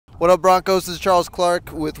What up, Broncos? This is Charles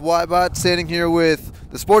Clark with Ybot, standing here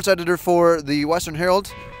with the sports editor for the Western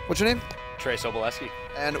Herald. What's your name? Trey Soboleski.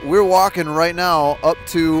 And we're walking right now up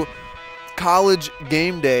to College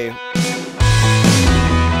Gameday.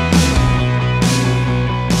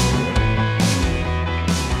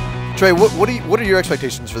 Trey, what are your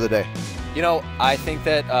expectations for the day? You know, I think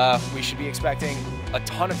that we should be expecting a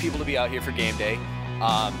ton of people to be out here for game day.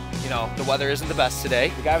 You know, the weather isn't the best today.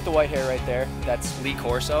 The guy with the white hair right there, that's Lee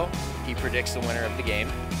Corso. He predicts the winner of the game,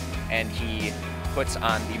 and he puts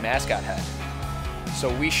on the mascot head.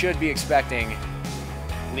 So we should be expecting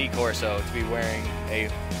Lee Corso to be wearing a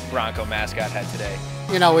Bronco mascot head today.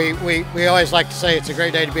 You know, we always like to say it's a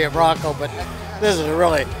great day to be a Bronco, but this is a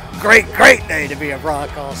really great day to be a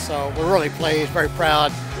Bronco. So we're really pleased, very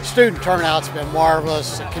proud. Student turnout's been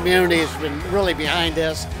marvelous. The community has been really behind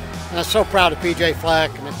us. And I'm so proud of PJ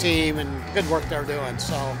Fleck and the team and the good work they're doing.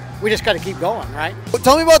 So we just got to keep going, right?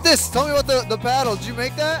 Tell me about this. Tell me about the paddle. Did you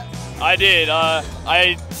make that? I did.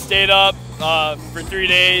 I stayed up for 3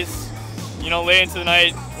 days, you know, late into the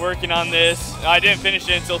night working on this. I didn't finish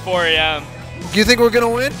it until 4 a.m. Do you think we're going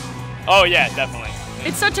to win? Oh, yeah, definitely.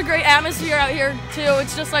 It's such a great atmosphere out here, too.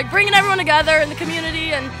 It's just like bringing everyone together in the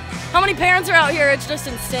community, and how many parents are out here, it's just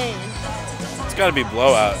insane. It's got to be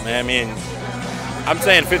blowout, man. I mean, I'm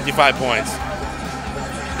saying 55 points.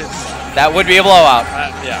 That would be a blowout.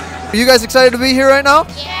 Yeah. Are you guys excited to be here right now?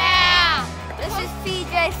 Yeah! This is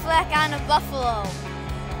PJ Fleck on a Buffalo.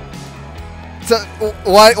 So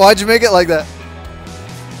why'd you make it like that?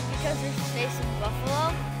 Because we're facing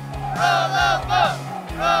Buffalo. Roll the boat!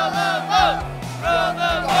 Roll the boat! Roll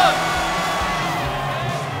the boat!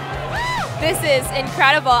 This is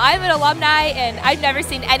incredible. I'm an alumni, and I've never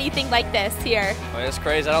seen anything like this here. Well, it's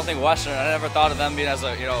crazy. I don't think Western, I never thought of them being as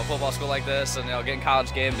a football school like this, and getting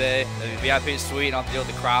college game day. The VIP suite, and not to deal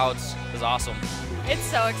with the crowds is awesome. It's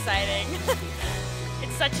so exciting.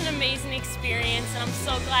 It's such an amazing experience, and I'm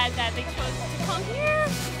so glad that they chose to come here.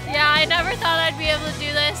 Yeah, I never thought I'd be able to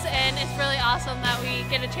do this, and it's really awesome that we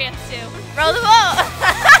get a chance to roll the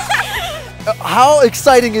boat. How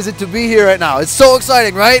exciting is it to be here right now? It's so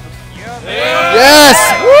exciting, right? Yeah. Yes!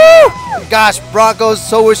 Woo! Gosh, Broncos,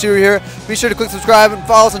 so wish you were here. Be sure to click subscribe and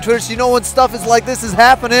follow us on Twitter so you know when stuff is like this is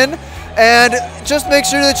happening. And just make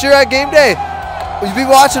sure that you're at game day. You'll be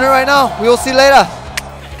watching it right now. We will see you later.